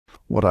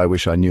What I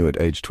wish I knew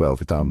at age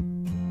 12.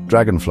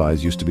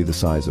 Dragonflies used to be the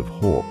size of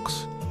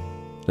hawks.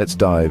 Let's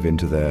dive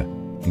into their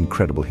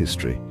incredible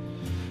history.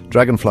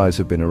 Dragonflies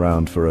have been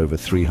around for over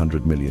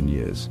 300 million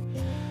years.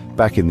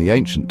 Back in the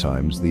ancient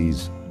times,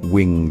 these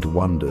winged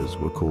wonders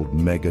were called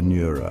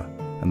meganeura,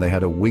 and they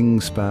had a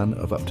wingspan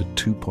of up to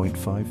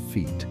 2.5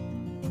 feet.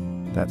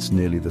 That's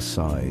nearly the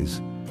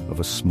size of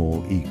a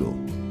small eagle.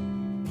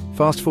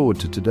 Fast forward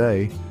to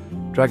today,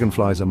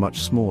 dragonflies are much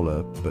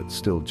smaller, but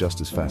still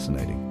just as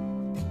fascinating.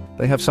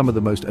 They have some of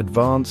the most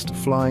advanced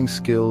flying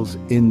skills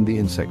in the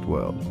insect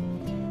world.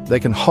 They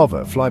can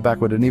hover, fly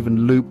backward, and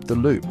even loop the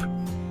loop.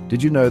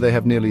 Did you know they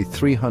have nearly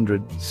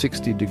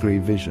 360-degree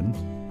vision?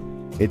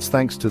 It's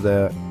thanks to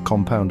their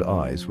compound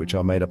eyes, which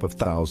are made up of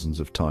thousands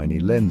of tiny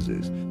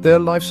lenses. Their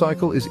life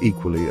cycle is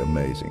equally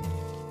amazing.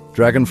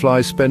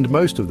 Dragonflies spend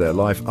most of their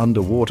life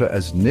underwater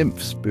as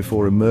nymphs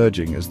before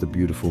emerging as the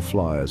beautiful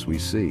flyers we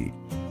see.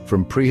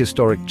 From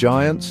prehistoric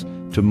giants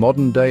to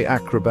modern-day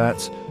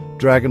acrobats,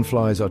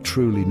 dragonflies are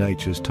truly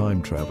nature's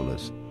time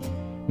travelers.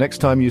 Next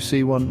time you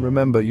see one,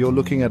 remember you're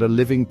looking at a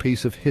living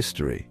piece of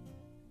history.